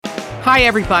Hi,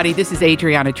 everybody. This is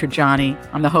Adriana Trajani.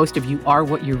 I'm the host of You Are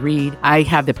What You Read. I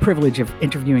have the privilege of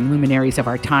interviewing luminaries of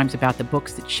our times about the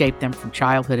books that shaped them from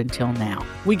childhood until now.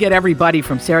 We get everybody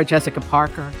from Sarah Jessica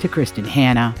Parker to Kristen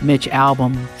Hanna, Mitch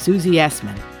Albom, Susie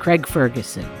Essman, Craig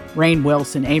Ferguson, Rainn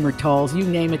Wilson, Amor Tolls, you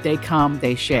name it, they come,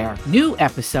 they share. New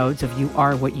episodes of You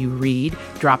Are What You Read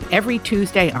drop every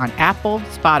Tuesday on Apple,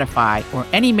 Spotify, or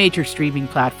any major streaming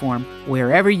platform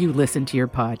wherever you listen to your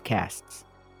podcasts.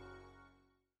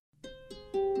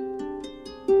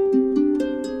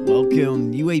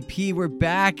 Welcome, UAP. We're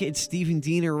back. It's Stephen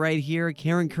Diener right here,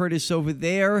 Karen Curtis over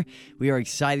there. We are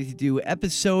excited to do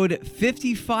episode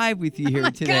 55 with you here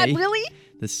today. God, really?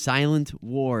 The Silent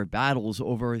War, battles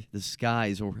over the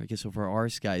skies, or I guess over our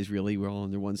skies, really. We're all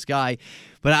under one sky.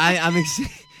 But I'm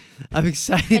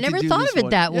excited I never to do thought this of it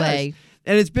one. that Yes. way.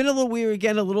 And it's been a little weird,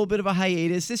 again, a little bit of a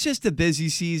hiatus. It's just a busy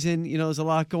season. You know, there's a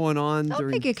lot going on.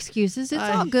 Don't make excuses. It's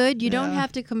all good. You don't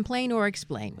have to complain or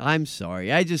explain. I'm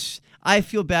sorry. I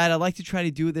feel bad. I like to try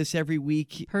to do this every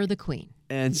week. Per the queen.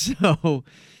 And so,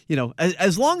 you know,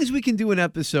 as long as we can do an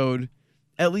episode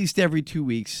at least every 2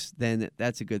 weeks, then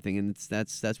that's a good thing. And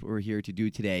that's what we're here to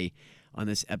do today on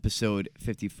this episode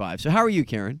 55. So how are you,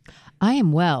 Karen? I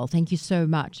am well. Thank you so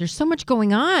much. There's so much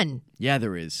going on. Yeah,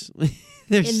 there is.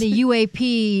 In the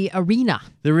UAP arena.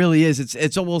 There really is.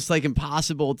 It's almost like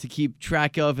impossible to keep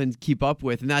track of and keep up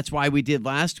with. And that's why we did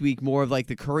last week more of like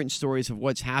the current stories of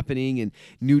what's happening and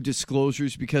new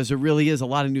disclosures, because there really is a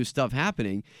lot of new stuff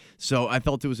happening. So I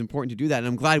felt it was important to do that. And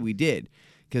I'm glad we did,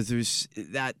 because there's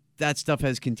that stuff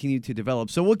has continued to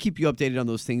develop. So we'll keep you updated on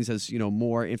those things as, you know,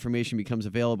 more information becomes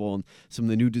available and some of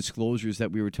the new disclosures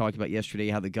that we were talking about yesterday,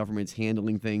 how the government's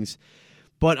handling things.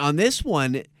 But on this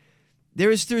one,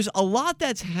 there's a lot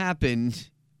that's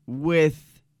happened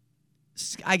with,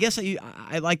 I guess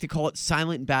I like to call it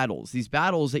silent battles. These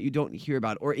battles that you don't hear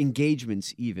about, or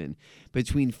engagements even,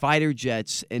 between fighter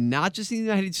jets, and not just in the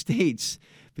United States,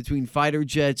 between fighter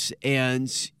jets and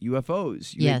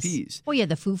UFOs, UAPs. Yes. Oh, yeah,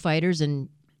 the Foo Fighters in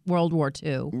World War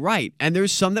II. Right. And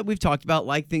there's some that we've talked about,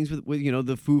 like things with you know,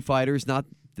 the Foo Fighters, not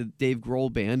the Dave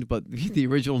Grohl band, but the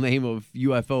original name of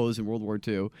UFOs in World War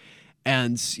II.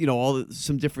 And, you know,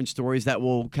 some different stories that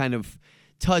we'll kind of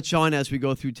touch on as we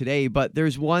go through today. But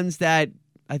there's ones that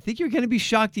I think you're going to be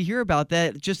shocked to hear about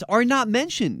that just are not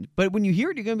mentioned. But when you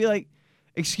hear it, you're going to be like,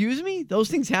 excuse me? Those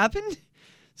things happened?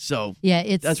 So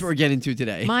yeah, that's what we're getting to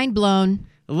today. Mind blown.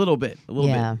 A little bit.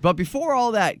 But before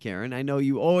all that, Karen, I know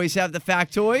you always have the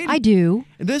factoid. I do.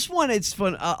 And this one, it's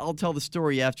fun. I'll tell the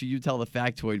story after you tell the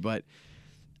factoid, but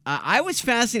I was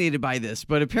fascinated by this,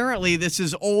 but apparently this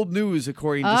is old news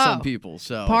according to some people.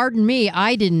 So pardon me,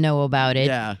 I didn't know about it.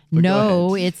 Yeah.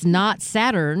 No, it's not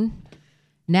Saturn.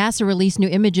 NASA released new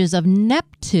images of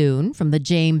Neptune from the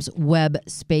James Webb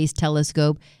Space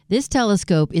Telescope. This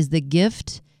telescope is the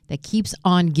gift that keeps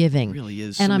on giving. It really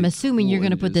is. And so I'm many assuming cool you're going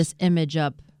to put images. this image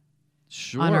up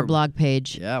on our blog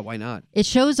page. Yeah, why not? It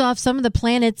shows off some of the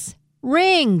planet's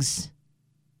rings.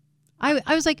 I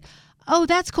was like, oh,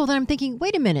 that's cool. Then I'm thinking,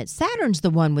 wait a minute, Saturn's the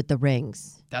one with the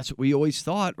rings. That's what we always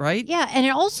thought, right? Yeah, and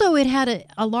it had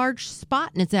a large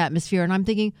spot in its atmosphere, and I'm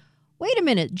thinking, wait a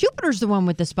minute, Jupiter's the one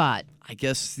with the spot. I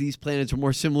guess these planets are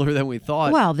more similar than we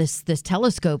thought. Well, this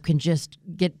telescope can just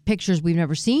get pictures we've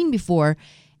never seen before,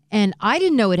 and I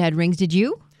didn't know it had rings. Did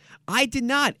you? I did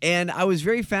not, and I was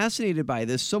very fascinated by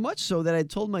this, so much so that I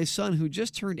told my son, who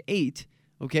just turned 8,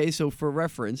 okay, so for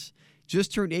reference,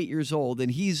 just turned 8 years old,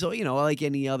 and he's, you know, like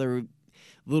any other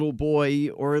little boy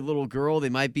or a little girl, they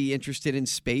might be interested in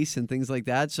space and things like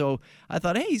that. So I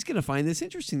thought, hey, he's going to find this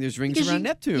interesting. There's rings around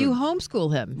Neptune. You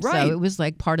homeschool him, right? So it was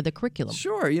like part of the curriculum.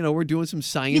 Sure, you know, we're doing some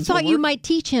science. You thought homework. you might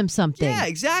teach him something. Yeah,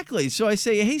 exactly. So I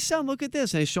say, hey, son, look at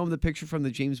this. And I show him the picture from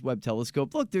the James Webb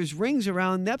Telescope. Look, there's rings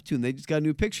around Neptune. They just got a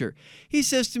new picture. He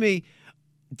says to me,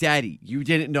 Daddy, you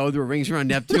didn't know there were rings around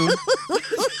Neptune?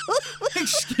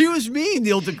 Excuse me,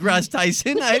 Neil deGrasse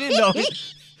Tyson. I didn't know.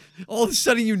 All of a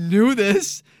sudden you knew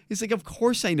this. He's like, of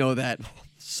course I know that.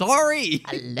 Sorry.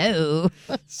 Hello.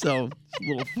 So, a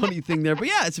little funny thing there. But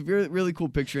yeah, it's a really, really cool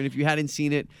picture. And if you hadn't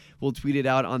seen it, we'll tweet it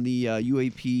out on the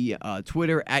UAP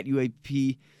Twitter at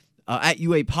UAP, at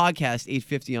UA Podcast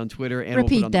 850 on Twitter. And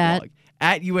Repeat we'll put it on that. the blog.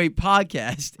 At UA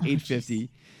Podcast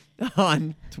 850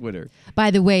 on Twitter.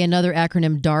 By the way, another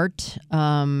acronym, DART,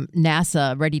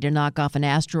 NASA ready to knock off an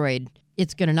asteroid.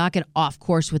 It's going to knock it off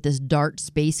course with this DART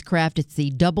spacecraft. It's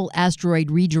the Double Asteroid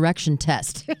Redirection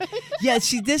Test. Yeah,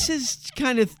 see, this is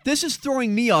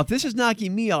throwing me off. This is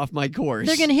knocking me off my course.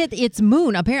 They're going to hit its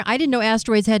moon. Apparently, I didn't know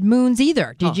asteroids had moons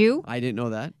either. Did you? I didn't know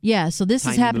that. Yeah, so this is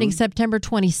Tiny happening moon? September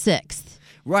 26th.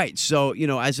 Right. So,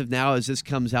 as of now, as this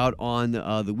comes out on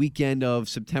the weekend of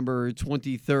September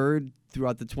 23rd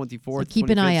throughout the 24th. So keep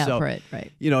an eye 25th. out So, for it,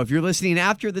 right? If you're listening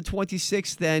after the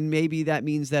 26th, then maybe that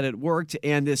means that it worked.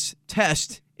 And this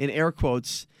test, in air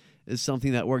quotes, is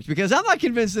something that worked. Because I'm not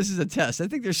convinced this is a test. I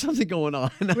think there's something going on.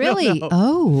 Really?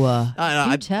 Oh,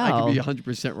 I tell. could be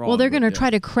 100% wrong. Well, they're going to but, try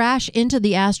to crash into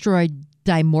the asteroid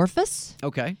Dimorphos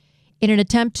Okay. in an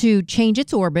attempt to change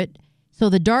its orbit. So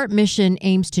the DART mission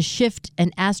aims to shift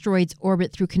an asteroid's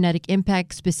orbit through kinetic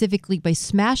impact, specifically by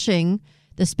smashing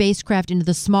the spacecraft into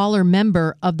the smaller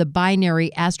member of the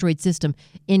binary asteroid system.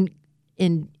 In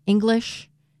English,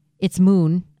 it's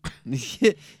Moon.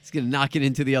 It's going to knock it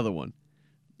into the other one.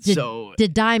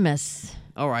 Didymos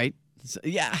All right. So,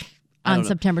 yeah. on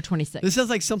September 26th. This sounds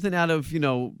like something out of,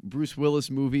 Bruce Willis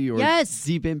movie or Yes.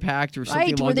 Deep Impact or something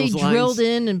Right, along where they those lines. drilled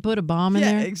in and put a bomb in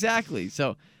Yeah, there. exactly.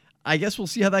 So I guess we'll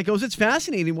see how that goes. It's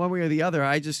fascinating one way or the other.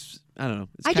 I don't know.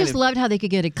 It's I kind just of, loved how they could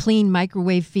get a clean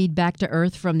microwave feed back to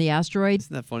Earth from the asteroid.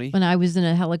 Isn't that funny? When I was in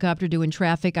a helicopter doing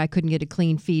traffic, I couldn't get a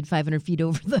clean feed 500 feet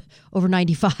over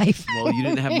 95. Well, you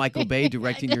didn't have Michael Bay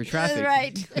directing your traffic.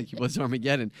 Right. Like it was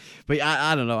Armageddon. But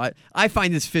I don't know. I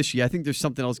find this fishy. I think there's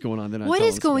something else going on. They're not What telling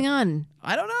is us going about. on?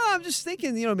 I don't know. I'm just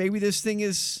thinking, maybe this thing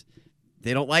is,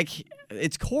 they don't like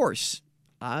its course.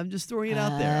 I'm just throwing it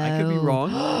out there. I could be Oh.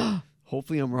 wrong.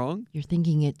 Hopefully I'm wrong. You're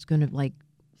thinking it's going to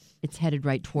it's headed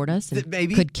right toward us and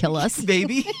Maybe. could kill us.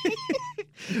 Maybe.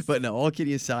 But no, all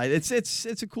kidding aside, it's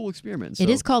a cool experiment. So, It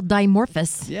is called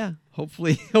Dimorphos. Yeah,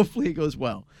 hopefully it goes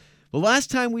well. Well, last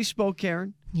time we spoke,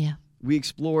 Karen, Yeah. we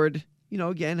explored,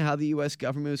 again, how the U.S.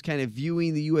 government was kind of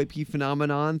viewing the UAP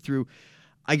phenomenon through,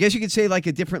 I guess you could say, like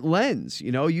a different lens,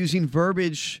 using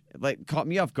verbiage, like caught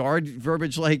me off guard,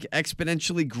 verbiage like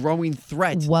exponentially growing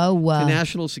threat Whoa. to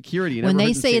national security. When Never they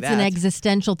heard them say it's an that.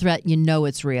 existential threat, you know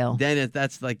it's real. Then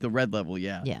that's like the red level,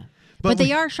 yeah. Yeah. But But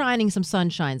they are shining some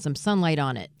sunshine, some sunlight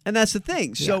on it. And that's the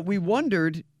thing. So Yeah. we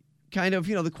wondered kind of,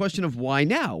 the question of why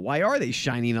now? Why are they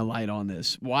shining a light on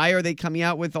this? Why are they coming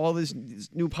out with all this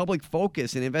new public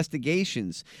focus and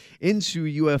investigations into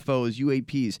UFOs,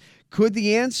 UAPs? Could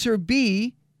the answer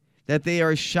be that they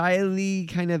are shyly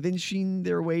kind of inching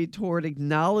their way toward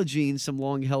acknowledging some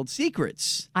long-held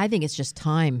secrets? I think it's just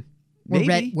time.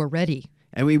 Maybe. We're ready.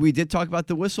 And we did talk about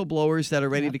the whistleblowers that are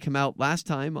ready to come out last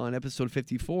time on episode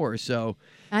 54. So,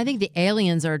 I think the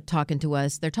aliens are talking to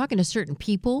us. They're talking to certain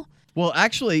people. well,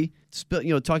 actually,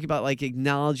 talking about like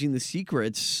acknowledging the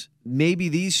secrets, maybe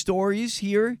these stories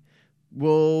here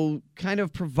will kind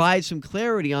of provide some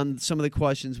clarity on some of the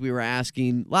questions we were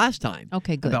asking last time.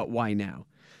 Okay, good. About why now.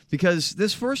 Because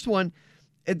this first one,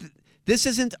 this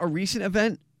isn't a recent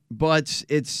event, but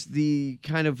it's the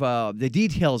kind of the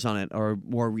details on it are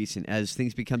more recent as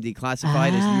things become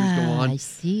declassified as the years go on. I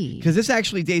see. Because this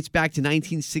actually dates back to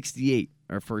 1968,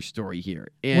 our first story here.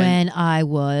 And, When I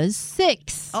was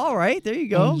 6. all right, there you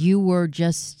go. And you were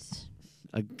just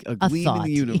A gleam in thought.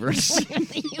 the universe.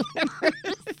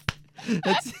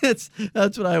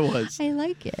 that's what I was. I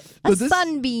like it. But A this-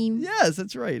 sunbeam. Yes,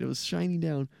 that's right. It was shining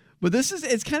down. But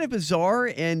it's kind of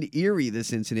bizarre and eerie,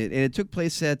 this incident. And it took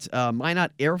place at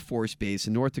Minot Air Force Base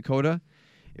in North Dakota.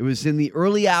 It was in the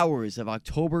early hours of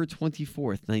October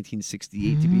 24th,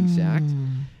 1968, to be exact.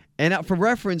 And for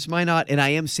reference, Minot, and I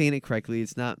am saying it correctly,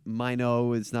 it's not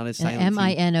Mino, it's not a silent T.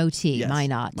 Minot. Yes,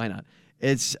 Minot. Minot.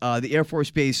 It's the Air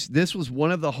Force Base. This was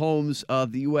one of the homes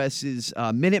of the U.S.'s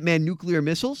Minuteman nuclear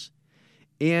missiles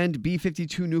and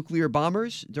B-52 nuclear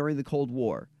bombers during the Cold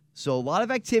War. So a lot of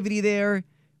activity there.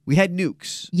 We had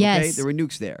nukes. Yes. Okay? There were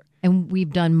nukes there. And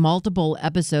we've done multiple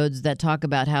episodes that talk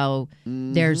about how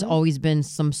there's always been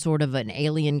some sort of an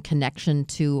alien connection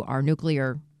to our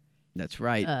nuclear That's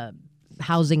right.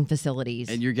 housing facilities.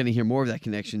 And you're going to hear more of that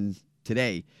connection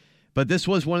today. But this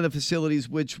was one of the facilities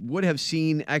which would have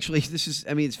seen, actually,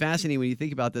 it's fascinating when you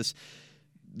think about this.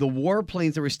 The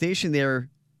warplanes that were stationed there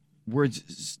were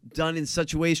done in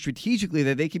such a way strategically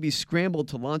that they could be scrambled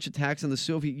to launch attacks on the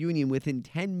Soviet Union within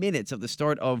 10 minutes of the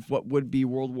start of what would be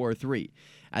World War III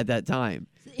at that time.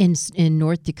 in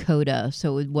North Dakota,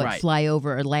 so it would Right. fly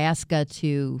over Alaska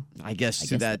to. I guess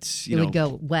that's, it would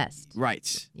go west.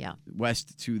 Right. Yeah.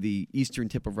 West to the eastern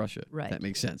tip of Russia. Right. That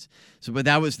makes sense. So, but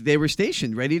they were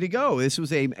stationed, ready to go. This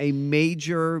was a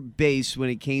major base when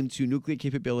it came to nuclear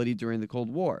capability during the Cold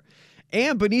War.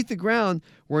 And beneath the ground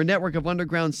were a network of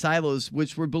underground silos,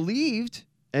 which were believed,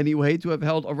 anyway, to have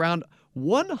held around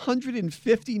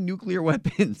 150 nuclear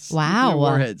weapons. Wow. Nuclear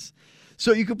warheads.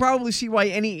 So you could probably see why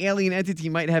any alien entity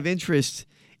might have interest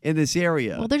in this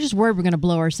area. Well, they're just worried we're going to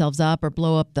blow ourselves up or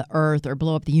blow up the Earth or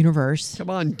blow up the universe. Come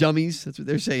on, dummies. That's what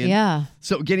they're saying. Yeah.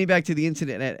 So getting back to the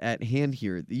incident at hand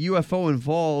here, the UFO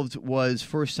involved was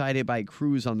first sighted by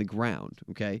crews on the ground,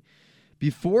 okay?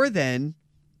 Before then,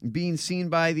 being seen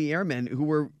by the airmen who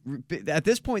were, at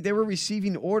this point, they were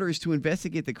receiving orders to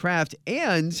investigate the craft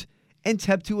and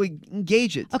attempt to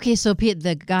engage it. Okay, so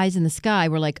the guys in the sky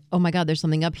were like, oh my God, there's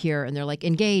something up here. And they're like,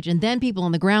 engage. And then people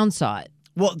on the ground saw it.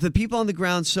 Well, the people on the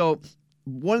ground, so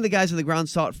one of the guys on the ground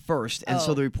saw it first, and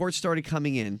so the reports started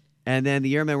coming in, and then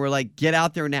the airmen were like, get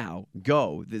out there now,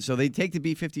 go. So they take the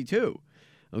B-52,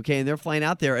 okay, and they're flying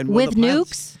out there. And with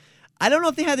nukes? I don't know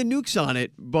if they had the nukes on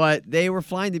it, but they were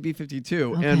flying the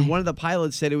B-52, Okay. and one of the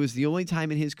pilots said it was the only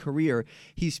time in his career,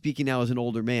 he's speaking now as an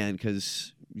older man,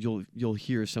 because you'll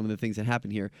hear some of the things that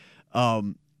happen here,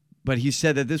 but he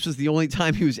said that this was the only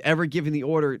time he was ever given the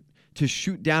order to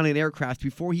shoot down an aircraft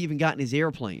before he even got in his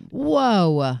airplane.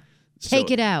 Whoa.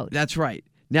 Take it out. That's right.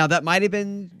 Now, that might have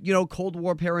been, Cold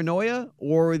War paranoia,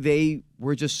 or they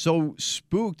were just so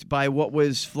spooked by what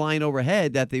was flying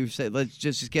overhead that they said, let's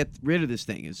just get rid of this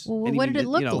thing. Well, what did it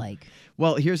look like?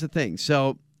 Well, here's the thing.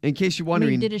 So, in case you're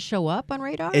wondering. Did it show up on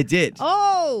radar? It did.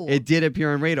 Oh. It did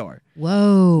appear on radar.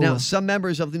 Whoa. Now, some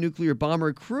members of the nuclear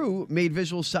bomber crew made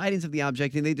visual sightings of the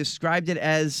object, and they described it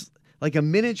as like a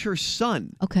miniature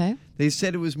sun. Okay. They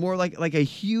said it was more like a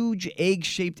huge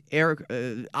egg-shaped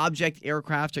object,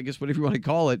 aircraft, I guess whatever you want to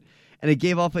call it, and it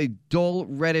gave off a dull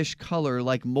reddish color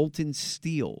like molten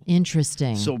steel.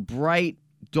 Interesting. So bright,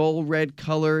 dull red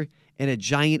color and a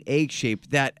giant egg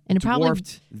shape that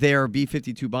dwarfed their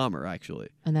B-52 bomber, actually.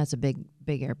 And that's a big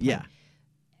airplane. Yeah.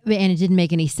 And it didn't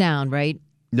make any sound, right?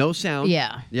 No sound.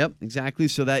 Yeah. Yep, exactly.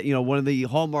 So that, one of the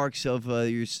hallmarks of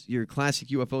your classic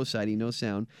UFO sighting, no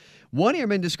sound. One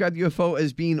airman described the UFO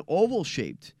as being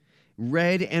oval-shaped,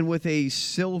 red, and with a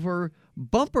silver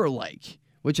bumper-like,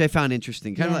 which I found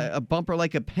interesting. Kind of like a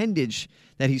bumper-like appendage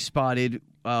that he spotted. It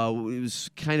was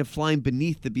kind of flying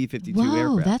beneath the B-52 aircraft.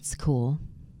 Whoa, that's cool.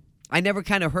 I never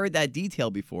kind of heard that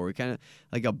detail before. Kind of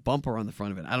like a bumper on the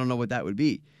front of it. I don't know what that would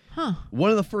be. Huh. One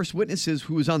of the first witnesses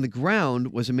who was on the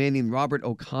ground was a man named Robert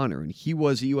O'Connor, and he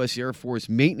was a U.S. Air Force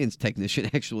maintenance technician,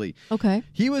 actually. Okay.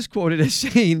 He was quoted as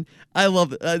saying, I love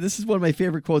this is one of my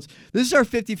favorite quotes. This is our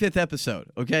 55th episode,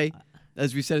 okay?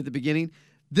 As we said at the beginning.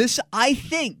 This, I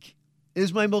think,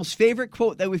 is my most favorite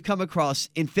quote that we've come across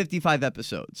in 55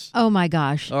 episodes. Oh, my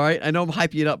gosh. All right? I know I'm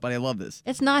hyping it up, but I love this.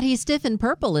 It's not He's Stiff in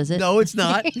Purple, is it? No, it's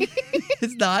not.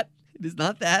 It's not. It is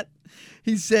not that.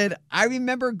 He said, I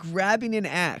remember grabbing an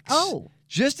axe. Oh.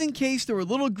 Just in case there were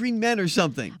little green men or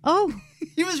something. Oh.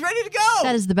 He was ready to go.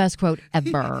 That is the best quote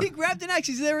ever. He grabbed an axe.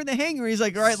 He's there in the hangar. He's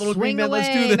like, all right, little Swing green men, let's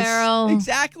away, do this. Meryl.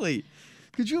 Exactly.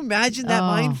 Could you imagine that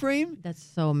mind frame? That's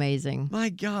so amazing. My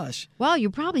gosh. Well,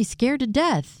 you're probably scared to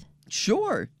death.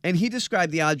 Sure. And he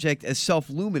described the object as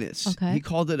self-luminous. Okay. He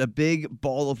called it a big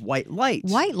ball of white light.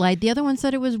 White light. The other one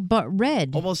said it was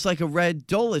red. Almost like a red,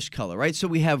 dullish color, right? So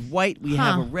we have white, we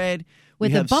have a red,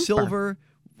 with we a have bumper. silver.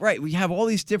 Right. We have all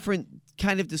these different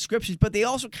kind of descriptions, but they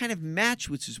also kind of match,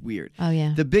 which is weird. Oh,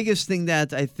 yeah. The biggest thing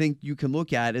that I think you can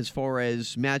look at as far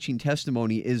as matching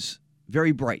testimony is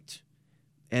very bright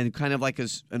and kind of like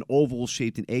an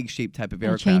oval-shaped, an egg-shaped type of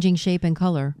aircraft. Changing shape and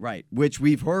color. Right, which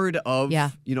we've heard of,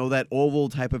 Yeah. That oval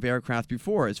type of aircraft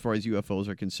before as far as UFOs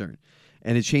are concerned.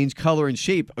 And it changed color and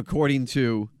shape according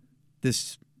to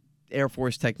this Air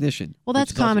Force technician. Well,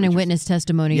 that's common in witness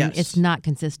testimony. Yes. It's not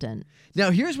consistent.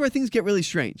 Now, here's where things get really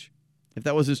strange, if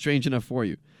that wasn't strange enough for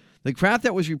you. The craft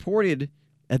that was reported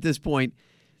at this point,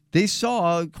 they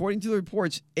saw, according to the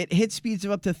reports, it hit speeds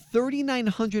of up to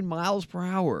 3,900 miles per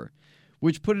hour,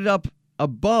 which put it up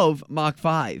above Mach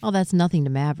 5. Oh, that's nothing to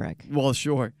Maverick. Well,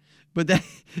 sure. But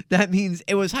that means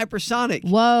it was hypersonic.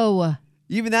 Whoa.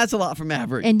 Even that's a lot for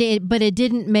Maverick. But it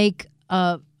didn't make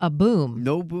a boom.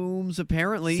 No booms,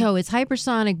 apparently. So it's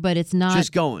hypersonic, but it's not.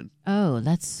 Just going. Oh,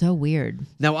 that's so weird.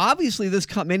 Now, obviously, this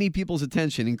caught many people's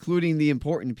attention, including the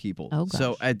important people. Oh, gosh.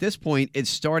 So at this point, it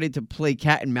started to play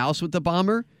cat and mouse with the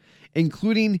bomber,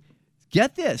 including,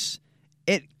 get this,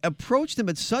 it approached them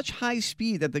at such high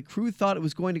speed that the crew thought it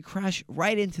was going to crash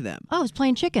right into them. Oh, it's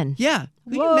playing chicken. Yeah.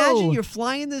 Can you Whoa. imagine you're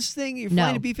flying this thing, you're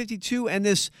flying No. a B-52, and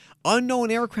this unknown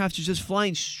aircraft is just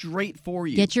flying straight for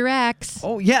you. Get your axe.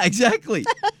 Oh, yeah, exactly.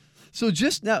 So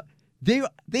just now, they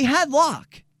had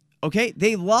lock, okay?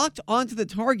 They locked onto the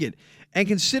target. And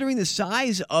considering the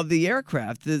size of the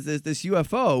aircraft, this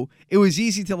UFO, it was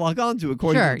easy to lock onto,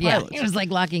 according to the pilots. It was like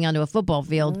locking onto a football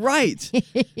field. Right.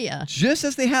 Yeah. Just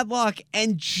as they had lock,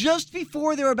 and just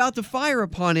before they were about to fire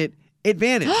upon it, it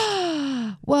vanished.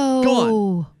 Whoa.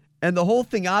 Gone. And the whole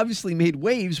thing obviously made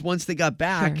waves once they got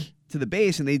back Sure. to the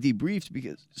base and they debriefed,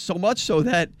 because so much so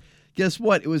that, guess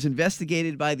what? It was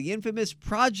investigated by the infamous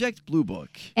Project Blue Book.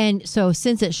 And so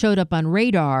since it showed up on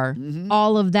radar,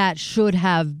 all of that should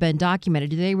have been documented.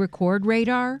 Do they record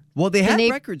radar? Well, they had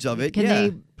records of it. Can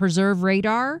they preserve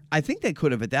radar? I think they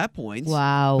could have at that point.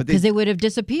 Wow, because they would have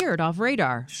disappeared off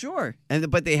radar. Sure.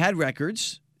 But they had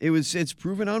records. It's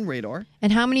proven on radar.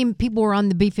 And how many people were on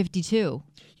the B-52?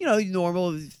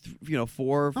 Normal, 4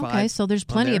 or 5. Okay, so there's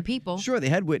plenty of people. Sure, they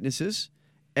had witnesses.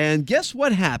 And guess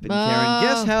what happened, Karen?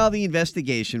 Guess how the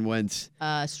investigation went?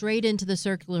 Straight into the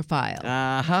circular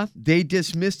file. They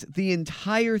dismissed the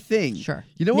entire thing. Sure.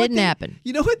 Didn't happen.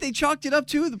 You know what they chalked it up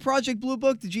to? The Project Blue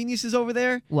Book, the geniuses over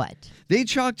there? What? They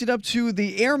chalked it up to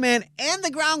the airman and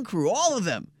the ground crew, all of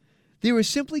them. They were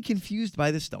simply confused by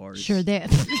the stars. Sure, they...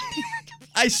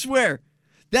 I swear.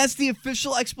 That's the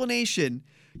official explanation.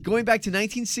 Going back to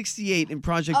 1968 in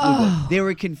Project Blue Book, they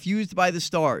were confused by the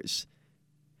stars.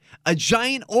 A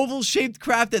giant oval-shaped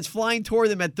craft that's flying toward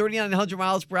them at 3,900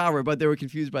 miles per hour, but they were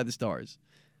confused by the stars.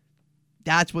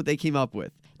 That's what they came up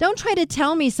with. Don't try to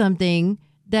tell me something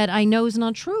that I know is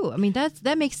not true. I mean,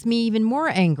 that makes me even more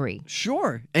angry.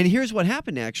 Sure. And here's what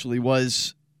happened, actually,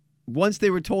 was once they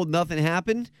were told nothing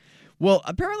happened, well,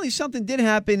 apparently something did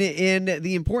happen in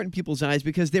the important people's eyes,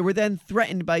 because they were then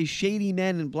threatened by shady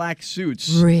men in black suits.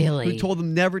 Really? Who told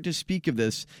them never to speak of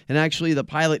this. And actually the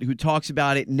pilot, who talks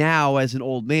about it now as an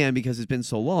old man because it's been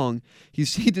so long, he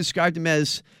described him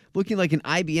as looking like an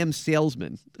IBM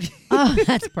salesman. Oh,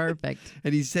 that's perfect.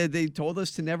 And he said they told us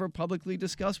to never publicly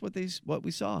discuss what we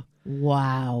saw.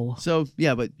 Wow. So,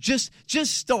 yeah, but just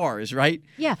stars, right?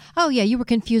 Yeah. Oh, yeah, you were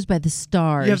confused by the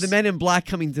stars. You have the men in black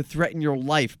coming to threaten your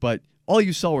life, but all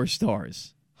you saw were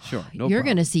stars. Sure, no You're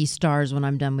problem. going to see stars when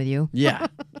I'm done with you. Yeah.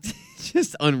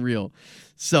 Just unreal.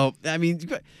 So, I mean,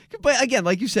 but again,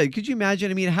 like you said, could you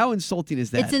imagine? I mean, how insulting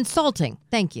is that? It's insulting.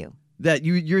 Thank you. That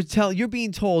you're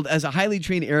being told as a highly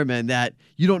trained airman that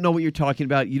you don't know what you're talking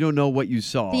about, you don't know what you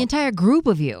saw. The entire group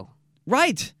of you.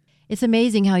 Right. It's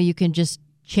amazing how you can just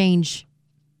change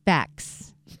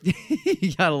facts.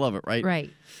 You gotta love it, right? Right.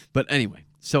 But anyway,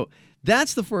 so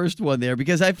that's the first one there,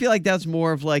 because I feel like that's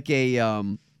more of like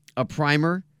a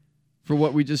primer for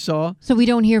what we just saw. So we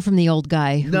don't hear from the old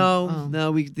guy.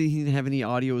 No, he didn't have any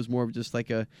audio. It was more of just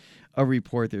like a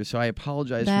report there. So I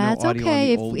apologize for no audio on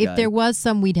the old guy. If there was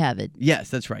some, we'd have it. Yes,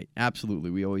 that's right.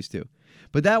 Absolutely. We always do.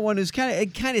 But that one is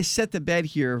kind of set the bed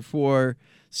here for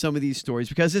some of these stories,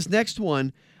 because this next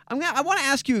one, I want to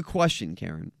ask you a question,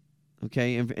 Karen.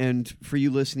 Okay, and for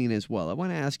you listening as well, I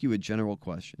want to ask you a general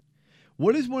question.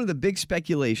 What is one of the big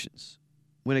speculations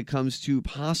when it comes to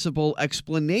possible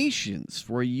explanations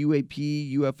for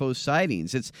UAP UFO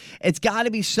sightings? It's got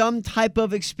to be some type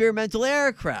of experimental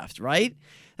aircraft, right?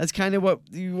 That's kind of what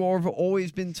you have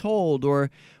always been told, or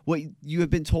what you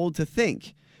have been told to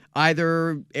think.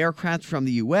 Either aircraft from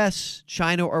the U.S.,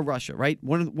 China, or Russia, right?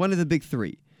 One of the big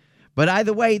three. But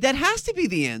either way, that has to be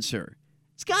the answer.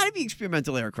 It's got to be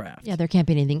experimental aircraft. Yeah, there can't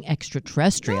be anything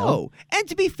extraterrestrial. No. And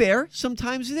to be fair,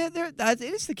 sometimes that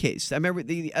is the case. I remember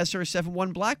the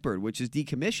SR-71 Blackbird, which is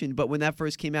decommissioned, but when that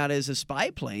first came out as a spy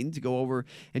plane to go over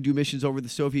and do missions over the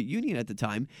Soviet Union at the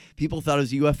time, people thought it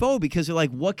was a UFO because they're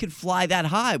like, what could fly that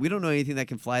high? We don't know anything that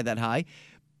can fly that high.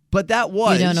 But that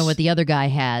was... You don't know what the other guy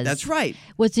has. That's right.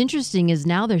 What's interesting is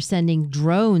now they're sending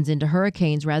drones into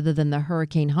hurricanes rather than the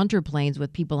Hurricane Hunter planes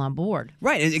with people on board.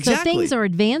 Right, exactly. So things are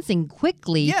advancing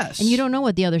quickly, yes, and you don't know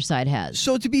what the other side has.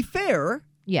 So to be fair,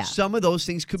 yeah, some of those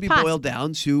things could be boiled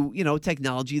down to,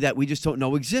 technology that we just don't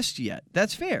know exists yet.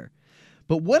 That's fair.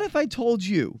 But what if I told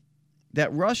you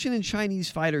that Russian and Chinese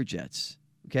fighter jets,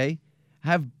 okay,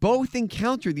 have both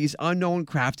encountered these unknown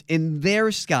craft in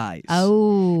their skies.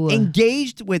 Oh.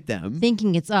 Engaged with them.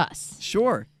 Thinking it's us.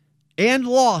 Sure. And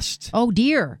lost. Oh,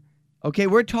 dear. Okay,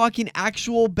 we're talking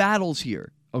actual battles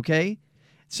here, okay?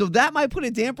 So that might put a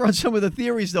damper on some of the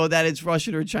theories, though, that it's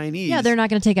Russian or Chinese. Yeah, they're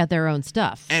not going to take out their own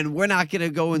stuff. And we're not going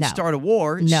to go and start a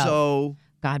war. No. So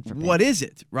God forbid. What is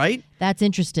it, right? That's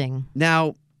interesting.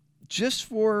 Now, just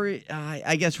for,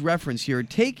 I guess, reference here,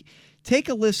 Take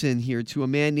a listen here to a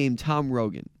man named Tom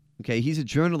Rogan. Okay, he's a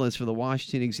journalist for the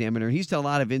Washington Examiner. He's done a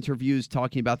lot of interviews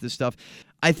talking about this stuff.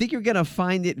 I think you're going to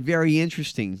find it very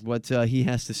interesting what he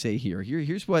has to say here.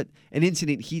 Here's what an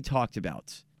incident he talked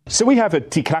about. So we have a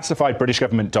declassified British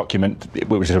government document,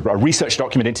 which is a research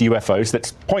document into UFOs,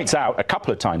 that points out a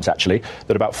couple of times, actually,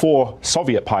 that about 4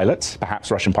 Soviet pilots,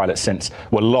 perhaps Russian pilots since,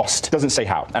 were lost. It doesn't say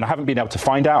how, and I haven't been able to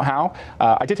find out how.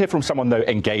 I did hear from someone, though,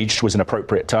 engaged was an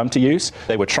appropriate term to use.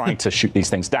 They were trying to shoot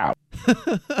these things down.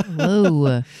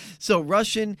 Whoa. So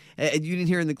Russian, and you didn't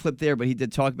hear in the clip there, but he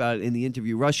did talk about it in the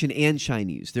interview, Russian and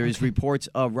Chinese. There is reports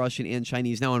of Russian and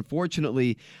Chinese. Now,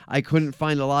 unfortunately, I couldn't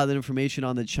find a lot of the information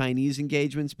on the Chinese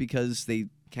engagements because they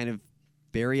kind of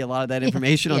bury a lot of that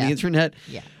information on the internet.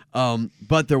 Yeah.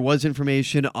 But there was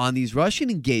information on these Russian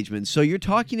engagements. So you're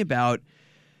talking about,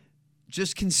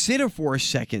 just consider for a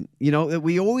second, that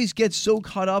we always get so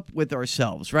caught up with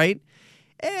ourselves, right?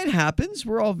 It happens.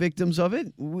 We're all victims of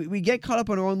it. We get caught up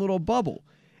in our own little bubble.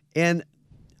 And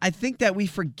I think that we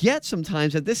forget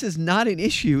sometimes that this is not an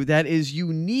issue that is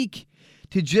unique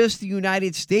to just the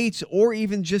United States or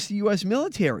even just the U.S.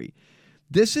 military.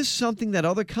 This is something that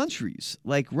other countries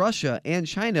like Russia and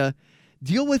China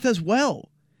deal with as well.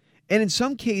 And in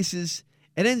some cases,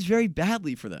 it ends very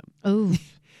badly for them. Oh.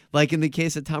 Like in the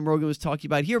case that Tom Rogan was talking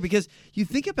about here, because you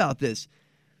think about this.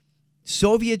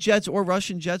 Soviet jets or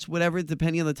Russian jets, whatever,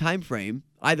 depending on the time frame,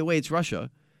 either way, it's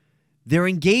Russia. They're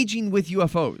engaging with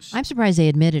UFOs. I'm surprised they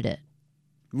admitted it.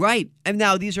 Right. And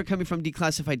now these are coming from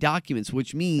declassified documents,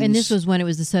 which means... And this was when it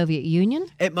was the Soviet Union?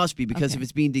 It must be, because if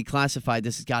it's being declassified,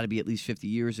 this has got to be at least 50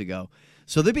 years ago.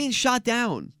 So they're being shot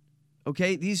down.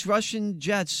 Okay? These Russian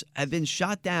jets have been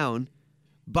shot down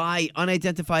by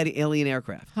unidentified alien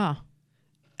aircraft. Huh.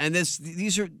 And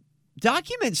these are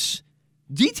documents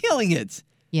detailing it.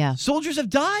 Yeah. Soldiers have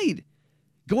died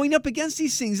going up against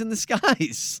these things in the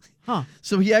skies. Huh.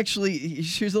 So here's a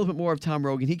little bit more of Tom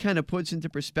Rogan. He kind of puts into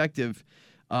perspective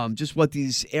just what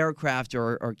these aircraft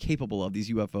are capable of, these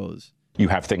UFOs. You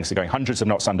have things that are going hundreds of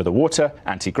knots under the water,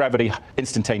 anti-gravity,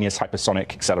 instantaneous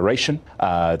hypersonic acceleration,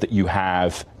 that you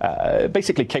have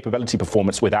basically capability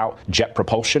performance without jet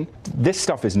propulsion. This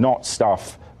stuff is not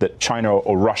stuff that China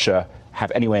or Russia have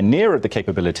anywhere near the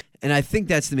capability. And I think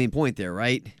that's the main point there,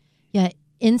 right? Yeah.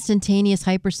 Instantaneous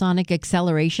hypersonic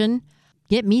acceleration.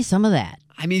 Get me some of that.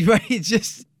 I mean, right,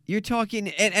 just, you're talking,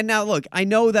 and now look, I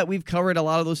know that we've covered a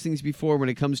lot of those things before when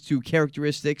it comes to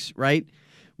characteristics, right?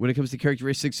 When it comes to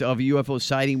characteristics of a UFO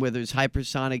sighting, whether it's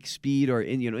hypersonic speed or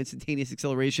instantaneous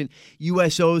acceleration.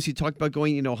 USOs, you talked about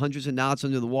going hundreds of knots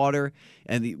under the water,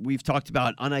 and we've talked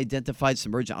about unidentified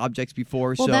submerged objects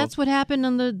before. Well, that's what happened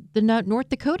on the North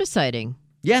Dakota sighting.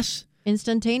 Yes.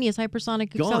 Instantaneous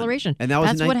hypersonic acceleration. And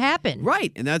that's what happened.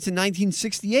 Right, and that's in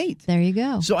 1968. There you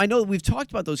go. So I know that we've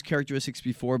talked about those characteristics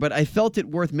before, but I felt it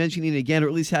worth mentioning again, or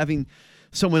at least having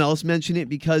someone else mention it,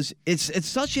 because it's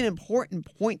such an important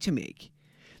point to make.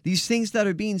 These things that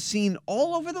are being seen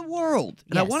all over the world.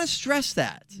 And I want to stress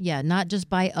that. Yeah, not just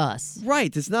by us.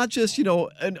 Right. It's not just,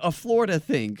 a Florida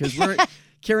thing, because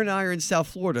Karen and I are in South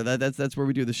Florida. That's where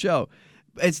we do the show.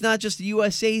 It's not just a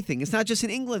USA thing. It's not just an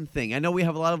England thing. I know we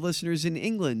have a lot of listeners in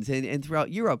England and throughout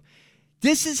Europe.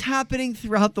 This is happening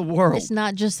throughout the world. It's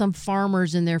not just some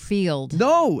farmers in their field.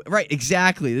 No, right,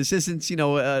 exactly. This isn't,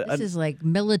 this is like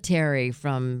military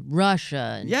from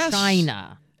Russia and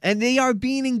China. And they are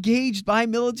being engaged by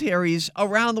militaries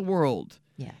around the world.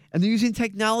 Yeah. And they're using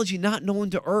technology not known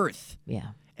to Earth.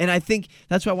 Yeah. And I think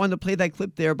that's why I wanted to play that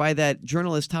clip there by that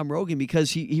journalist, Tom Rogan,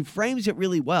 because he frames it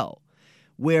really well.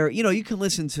 Where, you can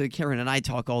listen to Karen and I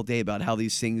talk all day about how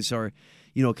these things are,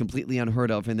 completely unheard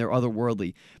of and they're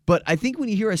otherworldly. But I think when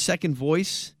you hear a second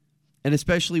voice, and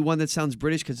especially one that sounds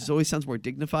British, because it always sounds more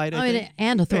dignified, I think.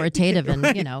 And authoritative and,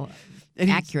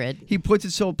 and accurate. He puts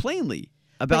it so plainly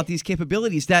about these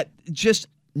capabilities that just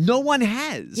no one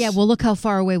has. Yeah, well, look how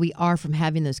far away we are from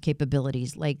having those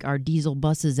capabilities, like our diesel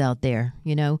buses out there,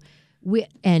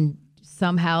 and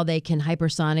somehow they can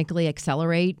hypersonically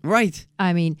accelerate. Right.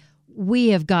 I mean, we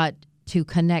have got to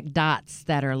connect dots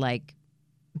that are like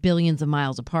billions of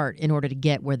miles apart in order to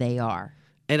get where they are.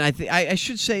 And I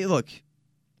should say, look,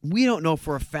 we don't know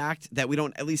for a fact that we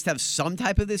don't at least have some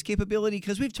type of this capability,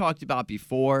 because we've talked about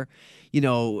before,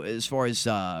 as far as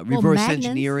reverse magnets,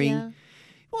 engineering. Yeah.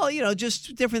 Well,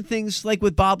 just different things like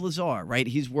with Bob Lazar, right?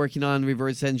 He's working on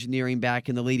reverse engineering back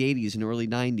in the late 80s and early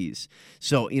 90s.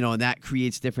 So, and that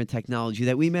creates different technology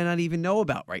that we may not even know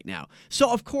about right now.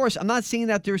 So, of course, I'm not saying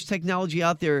that there's technology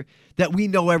out there that we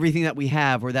know everything that we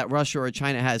have or that Russia or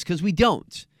China has, because we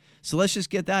don't. So let's just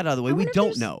get that out of the way. We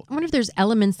don't know. I wonder if there's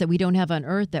elements that we don't have on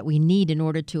Earth that we need in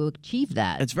order to achieve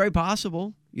that. It's very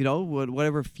possible.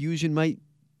 Whatever fusion might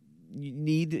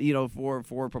need,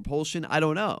 for propulsion, I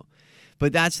don't know.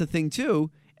 But that's the thing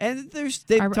too. And they've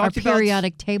talked about our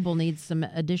periodic table needs some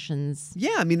additions.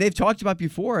 Yeah, I mean, they've talked about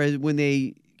before when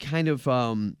they kind of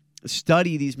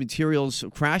study these materials,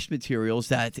 crash materials,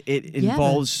 that it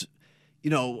involves,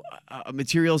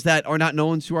 materials that are not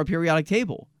known to our periodic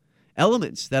table,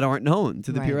 elements that aren't known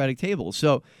to the periodic table.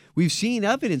 So we've seen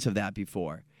evidence of that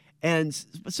before. And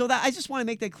so that I just want to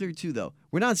make that clear too, though.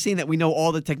 We're not saying that we know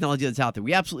all the technology that's out there.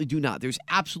 We absolutely do not. There's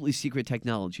absolutely secret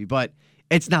technology, but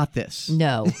it's not this.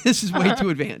 No. This is way too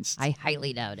advanced. I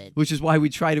highly doubt it. Which is why we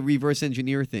try to reverse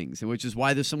engineer things, and which is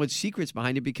why there's so much secrets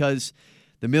behind it, because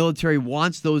the military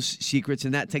wants those secrets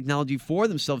and that technology for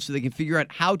themselves so they can figure out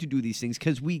how to do these things,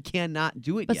 because we cannot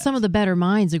do it But yet. some of the better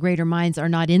minds, the greater minds, are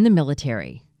not in the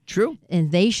military. True.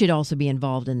 And they should also be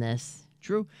involved in this.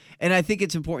 True. And I think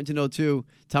it's important to know, too,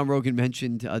 Tom Rogan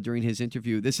mentioned during his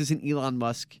interview, this isn't Elon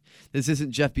Musk. This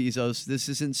isn't Jeff Bezos. This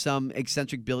isn't some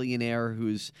eccentric billionaire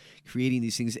who's creating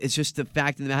these things. It's just the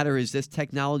fact of the matter is this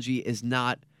technology is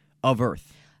not of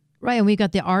Earth. Right, and we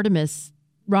got the Artemis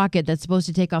rocket that's supposed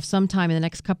to take off sometime in the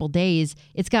next couple days.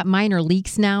 It's got minor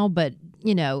leaks now, but,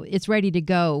 it's ready to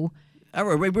go. All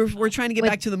right, we're trying to get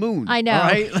back to the moon. I know. All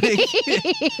right?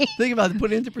 Think about it.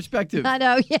 Put it into perspective. I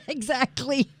know, yeah,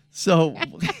 exactly. So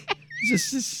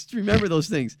just remember those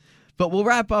things. But we'll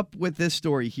wrap up with this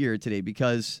story here today,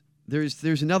 because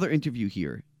there's another interview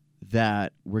here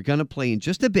that we're going to play in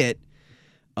just a bit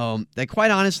that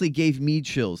quite honestly gave me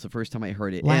chills the first time I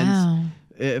heard it. Wow.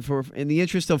 And in the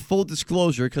interest of full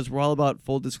disclosure, because we're all about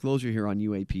full disclosure here on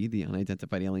UAP, the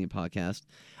Unidentified Alien Podcast,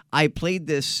 I played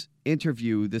this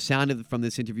interview, the sound from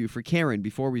this interview for Karen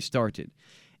before we started.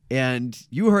 And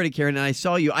you heard it, Karen, and I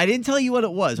saw you. I didn't tell you what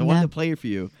it was. I wanted to play it for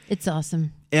you. It's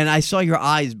awesome. And I saw your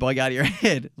eyes bug out of your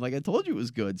head. Like I told you it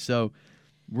was good. So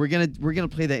we're gonna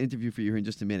play that interview for you here in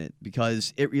just a minute,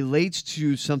 because it relates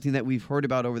to something that we've heard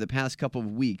about over the past couple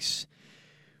of weeks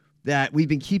that we've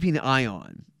been keeping an eye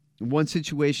on. One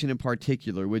situation in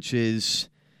particular, which is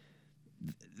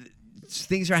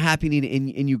things are happening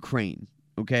in Ukraine,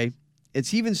 okay?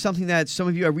 It's even something that some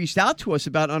of you have reached out to us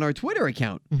about on our Twitter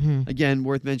account. Mm-hmm. Again,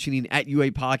 worth mentioning, at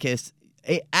UA Podcast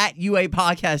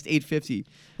 850.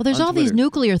 Well, there's all these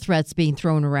nuclear threats being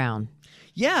thrown around.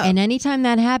 Yeah. And anytime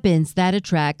that happens, that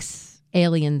attracts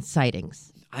alien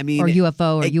sightings. I mean, or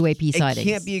UFO or UAP sightings. It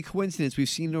can't be a coincidence. We've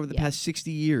seen it over the past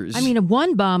 60 years. I mean,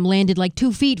 one bomb landed like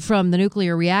 2 feet from the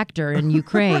nuclear reactor in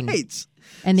Ukraine. Right.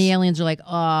 And the aliens are like,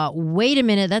 wait a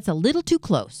minute, that's a little too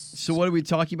close. So what are we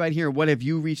talking about here? What have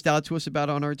you reached out to us about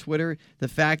on our Twitter? The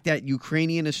fact that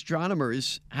Ukrainian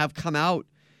astronomers have come out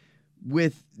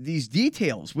with these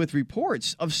details, with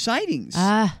reports of sightings.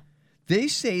 They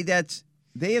say that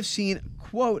they have seen,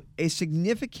 quote, a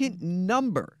significant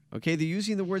number. Okay, they're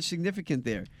using the word significant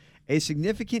there. A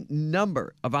significant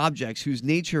number of objects whose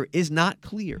nature is not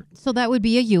clear. So that would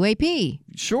be a UAP.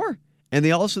 Sure. And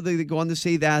they go on to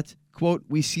say that, quote,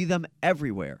 we see them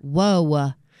everywhere.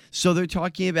 Whoa. So they're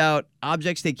talking about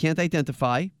objects they can't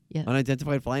identify,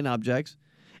 unidentified flying objects,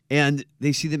 and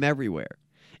they see them everywhere.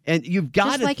 And you've got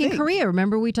to just like in Korea.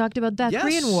 Remember we talked about that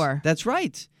Korean War. That's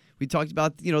right. We talked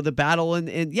about, the battle in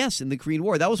the Korean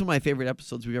War. That was one of my favorite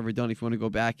episodes we've ever done. If you want to go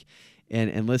back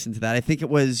and listen to that. I think it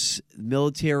was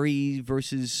military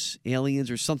versus aliens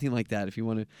or something like that, if you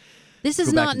want to. This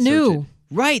is not new.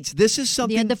 Right. This is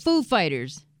something. The Foo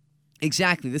Fighters.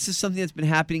 Exactly. This is something that's been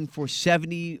happening for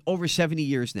over 70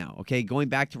 years now, okay, going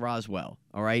back to Roswell,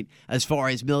 all right, as far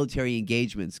as military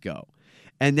engagements go.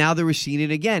 And now they were seeing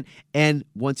it again. And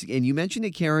once again, you mentioned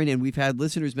it, Karen, and we've had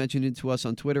listeners mention it to us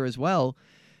on Twitter as well.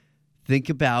 Think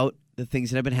about the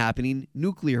things that have been happening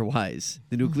nuclear-wise,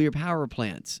 the nuclear power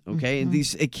plants, okay? Mm-hmm.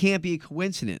 And it can't be a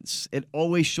coincidence. It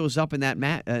always shows up in that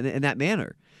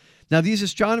manner. Now, these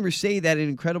astronomers say that an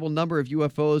incredible number of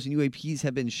UFOs and UAPs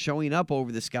have been showing up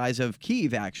over the skies of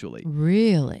Kyiv, actually.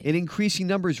 Really? In increasing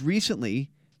numbers recently,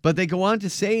 but they go on to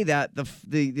say that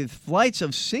the flights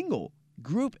of single,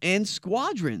 group, and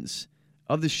squadrons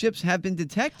of the ships have been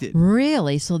detected.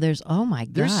 Really? So there's, oh my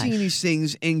gosh. They're seeing these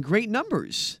things in great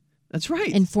numbers. That's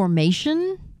right. In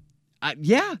formation?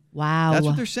 Yeah. Wow. That's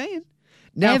what they're saying.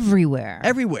 Now, everywhere.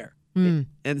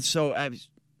 And so it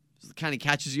kind of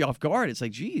catches you off guard. It's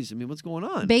like, geez, I mean, what's going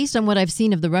on? Based on what I've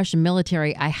seen of the Russian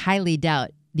military, I highly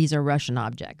doubt these are Russian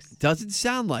objects. Doesn't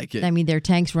sound like it. I mean, their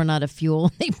tanks run out of fuel.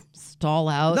 They stall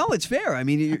out. No, it's fair. I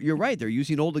mean, you're right. They're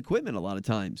using old equipment a lot of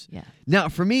times. Yeah. Now,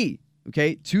 for me,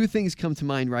 okay, two things come to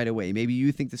mind right away. Maybe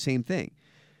you think the same thing.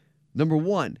 Number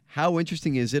one, how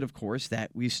interesting is it, of course,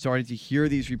 that we started to hear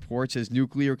these reports as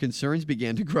nuclear concerns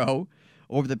began to grow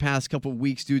over the past couple of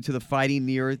weeks due to the fighting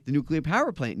near the nuclear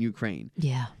power plant in Ukraine.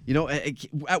 Yeah.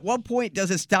 At what point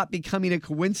does it stop becoming a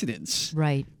coincidence?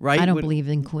 Right. Right? I don't believe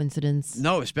in coincidence.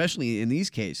 No, especially in these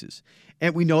cases.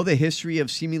 And we know the history of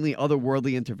seemingly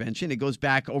otherworldly intervention. It goes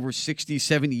back over 60,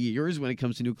 70 years when it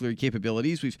comes to nuclear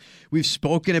capabilities. We've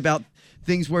spoken about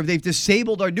things where they've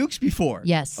disabled our nukes before.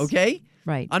 Yes. Okay?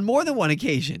 Right. On more than one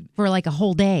occasion. For like a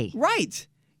whole day. Right.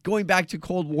 Going back to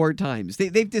Cold War times.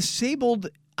 They've disabled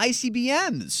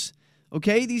ICBMs.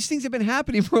 Okay, these things have been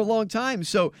happening for a long time.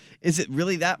 So is it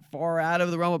really that far out of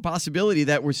the realm of possibility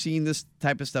that we're seeing this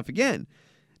type of stuff again?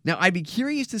 Now, I'd be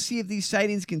curious to see if these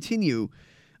sightings continue,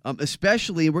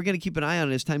 especially, we're going to keep an eye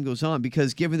on it as time goes on,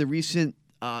 because given the recent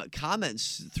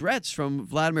threats from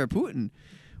Vladimir Putin,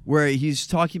 where he's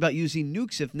talking about using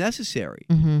nukes if necessary,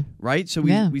 right? So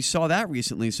we saw that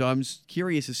recently. So I'm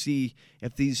curious to see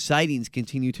if these sightings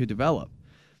continue to develop.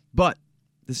 But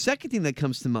the second thing that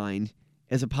comes to mind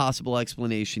as a possible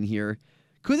explanation here,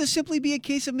 could this simply be a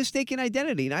case of mistaken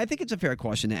identity? And I think it's a fair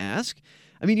question to ask.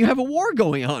 I mean, you have a war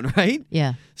going on, right?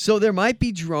 Yeah. So there might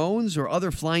be drones or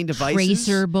other flying devices.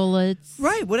 Tracer bullets.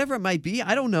 Right, whatever it might be.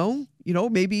 I don't know. You know,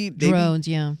 maybe drones,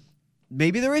 yeah.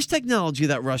 Maybe there is technology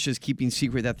that Russia's keeping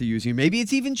secret that they're using. Maybe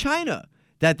it's even China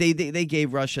that they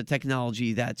gave Russia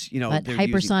technology that's, But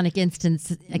hypersonic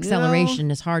instant acceleration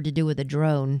is hard to do with a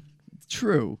drone.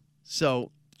 True.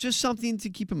 So just something to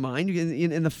keep in mind.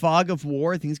 In the fog of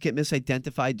war, things get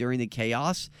misidentified during the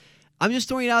chaos. I'm just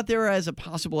throwing it out there as a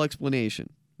possible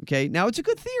explanation. Okay? Now, it's a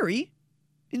good theory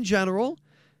in general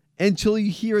until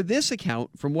you hear this account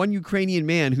from one Ukrainian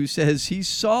man who says he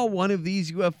saw one of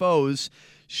these UFOs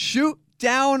shoot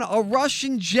down a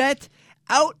Russian jet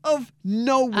out of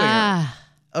nowhere.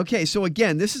 Okay, so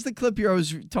again, this is the clip here I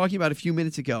was talking about a few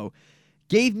minutes ago.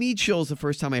 Gave me chills the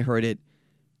first time I heard it.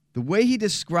 The way he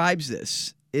describes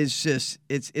this is just,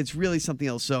 it's really something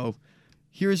else. So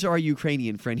here's our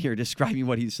Ukrainian friend here describing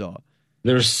what he saw.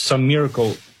 There's some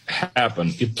miracle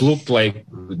happened. It looked like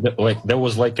there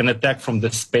was like an attack from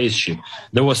the spaceship.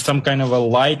 There was some kind of a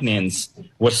lightnings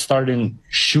was starting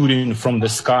shooting from the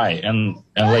sky, and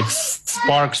like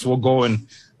sparks were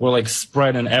like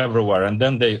spreading everywhere. And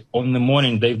then on the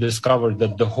morning they discovered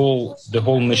that the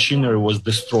whole machinery was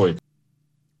destroyed.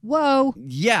 Whoa.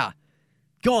 Yeah.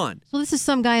 Gone. So this is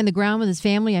some guy on the ground with his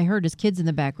family. I heard his kids in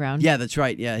the background. Yeah, that's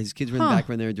right. Yeah, his kids were in the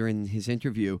background there during his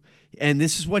interview. And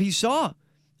this is what he saw.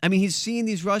 I mean, he's seeing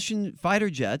these Russian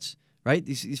fighter jets, right?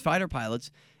 These fighter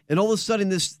pilots. And all of a sudden,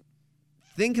 this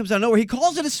thing comes out of nowhere. He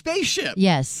calls it a spaceship.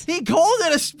 Yes. He called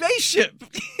it a spaceship.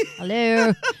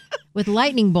 Hello. With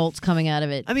lightning bolts coming out of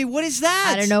it. I mean, what is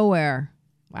that? Out of nowhere.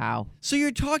 Wow. So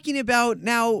you're talking about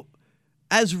now,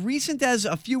 as recent as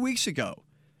a few weeks ago,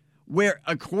 where,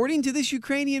 according to this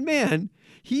Ukrainian man,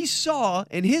 he saw,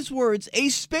 in his words, a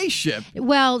spaceship.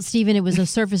 Well, Stephen, it was a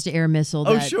surface-to-air missile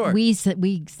that sure. we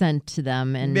sent to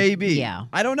them. And maybe. Yeah.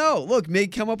 I don't know. Look,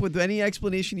 come up with any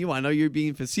explanation you want. I know you're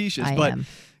being facetious, but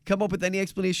come up with any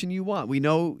explanation you want. We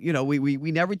know,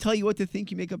 we never tell you what to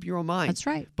think. You make up your own mind. That's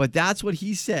right. But that's what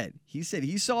he said. He said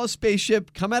he saw a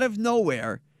spaceship come out of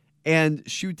nowhere and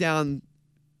shoot down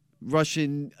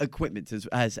Russian equipment,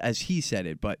 as he said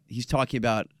it, but he's talking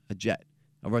about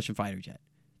a Russian fighter jet.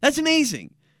 That's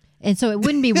amazing. And so it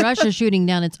wouldn't be Russia shooting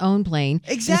down its own plane.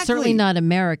 Exactly. It's certainly not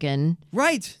American.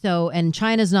 Right. So, and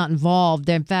China's not involved.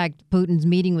 In fact, Putin's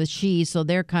meeting with Xi, so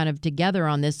they're kind of together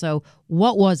on this. So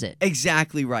what was it?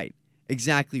 Exactly right.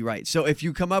 Exactly right. So if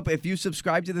you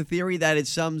subscribe to the theory that it's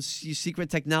some secret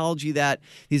technology that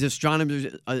these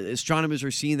astronomers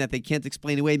are seeing that they can't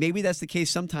explain away, maybe that's the case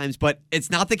sometimes, but it's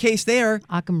not the case there.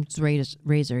 Occam's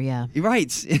razor, yeah.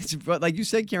 Right. But like you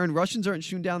said, Karen, Russians aren't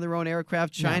shooting down their own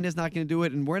aircraft. China's not going to do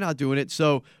it, and we're not doing it.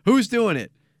 So who's doing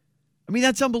it? I mean,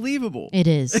 that's unbelievable. It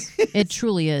is. It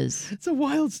truly is. It's a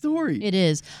wild story. It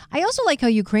is. I also like how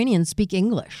Ukrainians speak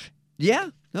English. Yeah.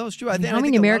 No, it's true. How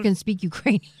many Americans speak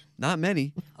Ukrainian? Not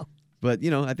many. No. But,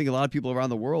 I think a lot of people around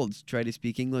the world try to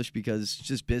speak English because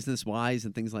just business-wise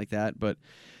and things like that. But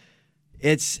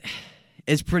it's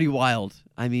pretty wild.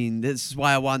 I mean, this is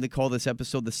why I wanted to call this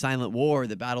episode The Silent War,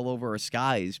 the battle over our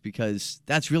skies, because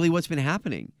that's really what's been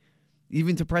happening,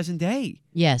 even to present day.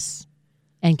 Yes,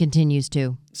 and continues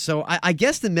to. So I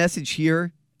guess the message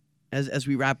here, as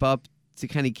we wrap up, to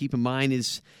kind of keep in mind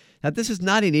is that this is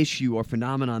not an issue or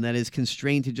phenomenon that is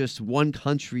constrained to just one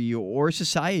country or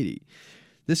society.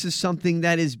 This is something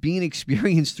that is being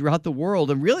experienced throughout the world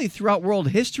and really throughout world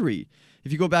history.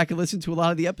 If you go back and listen to a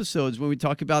lot of the episodes when we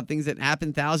talk about things that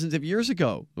happened thousands of years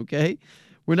ago, okay?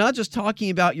 We're not just talking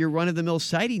about your run-of-the-mill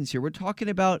sightings here. We're talking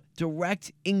about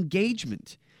direct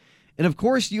engagement. And, of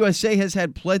course, USA has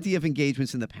had plenty of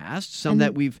engagements in the past, some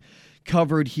that we've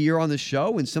covered here on the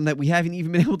show and some that we haven't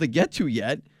even been able to get to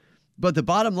yet. But the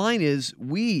bottom line is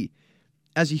we,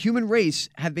 as a human race,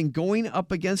 have been going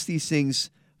up against these things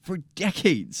for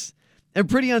decades, and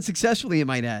pretty unsuccessfully, I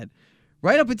might add,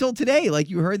 right up until today, like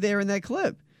you heard there in that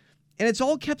clip. And it's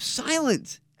all kept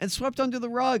silent and swept under the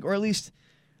rug, or at least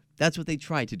that's what they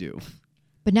tried to do.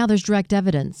 But now there's direct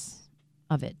evidence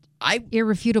of it.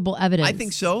 Irrefutable evidence. I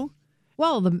think so.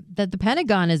 Well, that the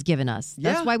Pentagon has given us.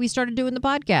 That's Yeah. why we started doing the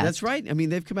podcast. That's right. I mean,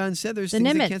 they've come out and said there's The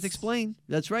things they Nimitz. can't explain.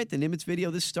 That's right. The Nimitz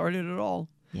video, this started it all.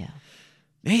 Yeah.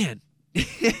 Man.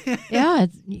 Yeah.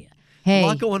 Hey. A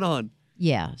lot going on.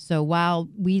 Yeah. So while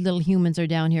we little humans are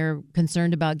down here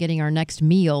concerned about getting our next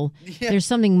meal, there's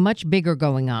something much bigger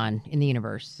going on in the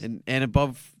universe. And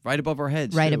right above our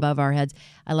heads. Right too. above our heads.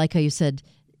 I like how you said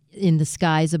in the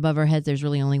skies above our heads, there's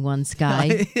really only one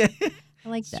sky. I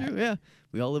like It's that. true, yeah.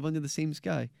 We all live under the same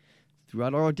sky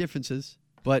throughout all our differences.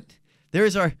 But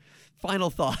there's our final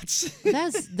thoughts.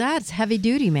 That's heavy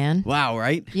duty, man. Wow,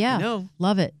 right? Yeah. I know.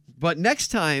 Love it. But next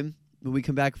time, when we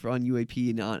come back on UAP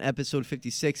and on episode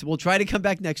 56, we'll try to come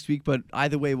back next week, but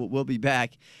either way, we'll be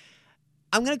back.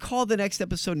 I'm going to call the next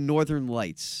episode Northern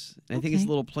Lights. And I think it's a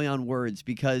little play on words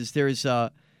because there's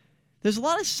a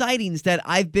lot of sightings that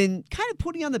I've been kind of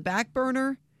putting on the back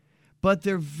burner, but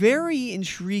they're very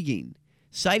intriguing.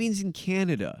 Sightings in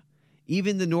Canada,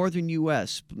 even the northern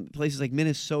U.S., places like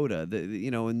Minnesota,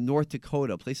 in North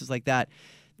Dakota, places like that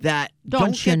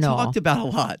don't you get know? talked about a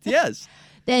lot. Yes.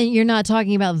 Then you're not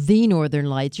talking about the Northern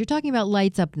Lights. You're talking about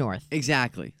lights up north.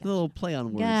 Exactly. A little play on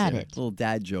words Got there. it. A little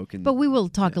dad joke. But we will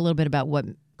talk a little bit about what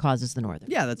causes the northern.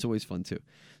 Yeah, that's always fun, too.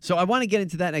 So I want to get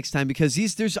into that next time because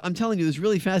I'm telling you, there's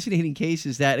really fascinating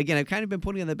cases that, again, I've kind of been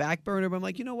putting on the back burner, but I'm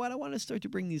like, you know what? I want to start to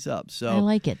bring these up. So I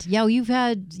like it. Yeah, you've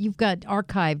got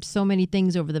archived so many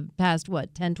things over the past,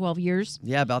 10, 12 years?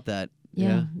 Yeah, about that.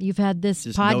 Yeah. You've had this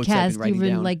Just notes I've been podcast. writing You've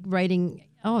been down. like writing.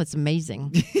 Oh, it's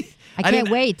amazing. I can't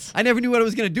wait. I never knew what I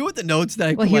was going to do with the notes that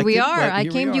I Well, collected. here we are. but I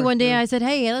here came we to you are. one day and Yeah. I said,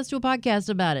 hey, let's do a podcast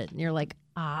about it. And you're like,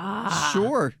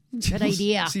 Sure. Good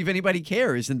idea. See if anybody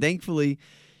cares. And thankfully,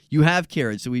 you have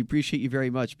cared. So we appreciate you very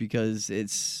much because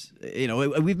it's,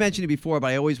 we've mentioned it before, but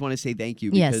I always want to say thank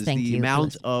you Yes, because thank the you for amount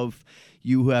listening. of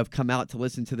you who have come out to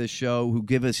listen to this show, who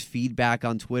give us feedback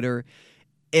on Twitter,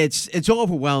 it's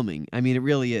overwhelming. I mean, it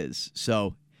really is.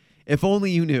 So if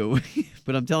only you knew.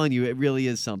 But I'm telling you, it really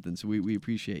is something. So we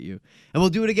appreciate you. And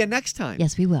we'll do it again next time.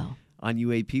 yes, we will. On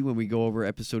UAP when we go over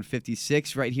episode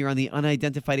 56 right here on the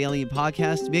Unidentified Alien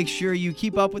Podcast. Make sure you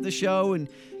keep up with the show and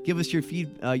give us your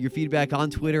feedback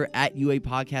on Twitter at UA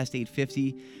Podcast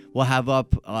 850. We'll have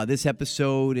up this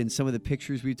episode and some of the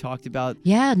pictures we talked about.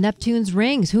 Yeah, Neptune's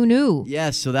rings. Who knew?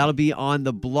 Yes, so that'll be on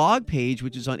the blog page,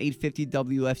 which is on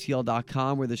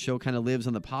 850WFTL.com, where the show kind of lives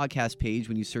on the podcast page.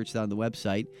 When you search that on the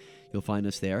website, you'll find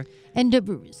us there. And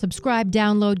subscribe,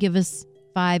 download, give us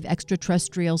 5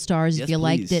 extraterrestrial stars Yes, if you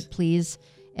liked please. it, please.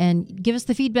 And give us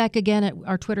the feedback again at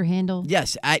our Twitter handle.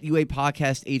 Yes, at UA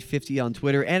Podcast 850 on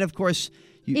Twitter. And, of course,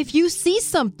 If you see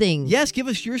something. yes, give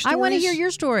us your stories. I want to hear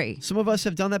your story. Some of us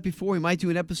have done that before. We might do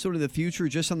an episode in the future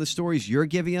just on the stories you're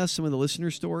giving us, some of the listener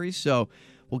stories. So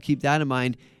we'll keep that in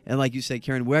mind. And like you said,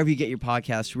 Karen, wherever you get your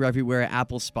podcasts, we're everywhere,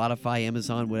 Apple, Spotify,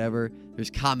 Amazon, whatever. There's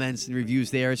comments and reviews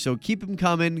there. So keep them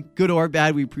coming, good or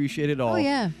bad. We appreciate it all. Oh,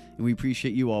 yeah. And we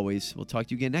appreciate you always. We'll talk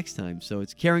to you again next time. So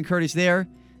it's Karen Curtis there,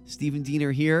 Stephen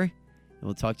Diener here, and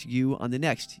we'll talk to you on the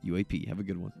next UAP. Have a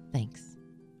good one. Thanks.